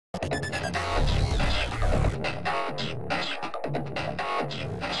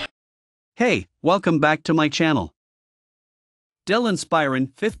Hey, welcome back to my channel. Dell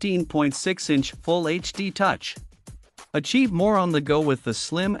Inspiron 15.6-inch Full HD Touch. Achieve more on the go with the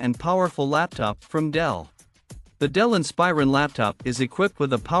slim and powerful laptop from Dell. The Dell Inspiron laptop is equipped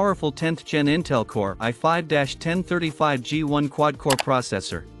with a powerful 10th Gen Intel Core i5-1035G1 quad-core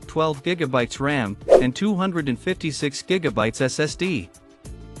processor, 12GB RAM, and 256GB SSD.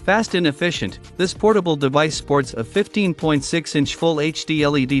 Fast and efficient, this portable device sports a 15.6-inch Full HD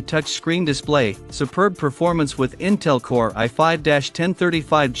LED touchscreen display, superb performance with Intel Core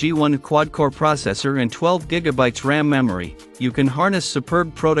i5-1035G1 quad-core processor and 12GB RAM memory. You can harness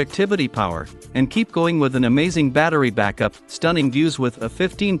superb productivity power, and keep going with an amazing battery backup, stunning views with a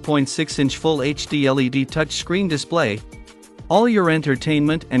 15.6-inch Full HD LED touchscreen display. All your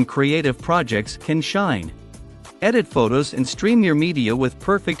entertainment and creative projects can shine. Edit photos and stream your media with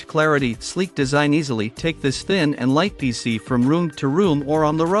perfect clarity. Sleek design. Easily take this thin and light PC from room to room or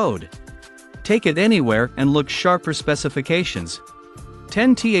on the road. Take it anywhere and look sharper. Specifications: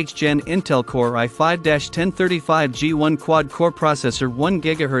 10th Gen Intel Core i5-1035G1 quad-core processor, 1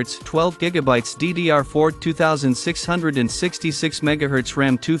 GHz, 12GB DDR4, 2666 MHz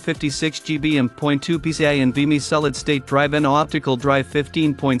RAM, 256GB M.2 PCI NVMe solid-state drive, NO optical drive,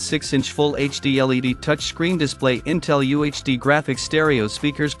 15.6-inch Full HD LED touchscreen display, Intel UHD graphics, stereo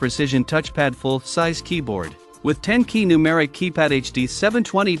speakers, precision touchpad, full-size keyboard with 10-key numeric keypad, HD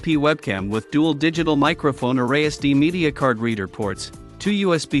 720p webcam with dual digital microphone array, SD media card reader ports, 2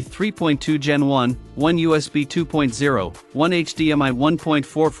 USB 3.2 Gen 1, 1 USB 2.0, 1 HDMI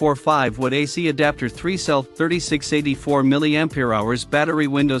 1.445W AC adapter, 3-cell 3684 mAh battery,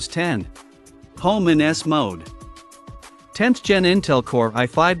 Windows 10. Home in S mode. 10th Gen Intel Core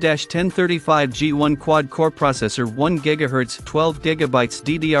i5-1035G1 quad-core processor, 1 GHz, 12GB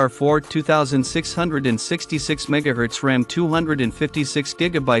DDR4, 2666 MHz RAM,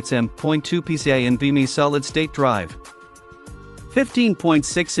 256GB M.2 PCI NVMe solid-state drive.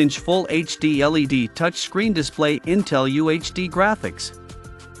 15.6-inch Full HD LED touchscreen display, Intel UHD graphics.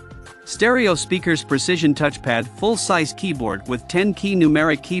 Stereo speakers, precision touchpad, full-size keyboard with 10-key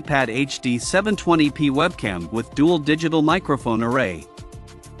numeric keypad, HD 720p webcam with dual digital microphone array.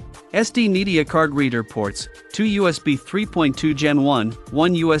 SD media card reader ports, 2 USB 3.2 Gen 1,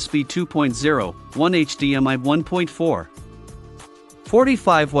 1 USB 2.0, 1 HDMI 1.4.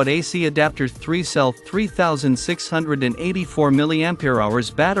 45W AC adapter, 3-cell 3684 mAh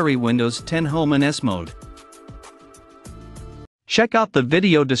battery, Windows 10 Home in S mode. Check out the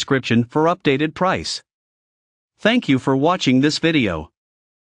video description for updated price. Thank you for watching this video.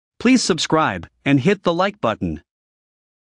 Please subscribe and hit the like button.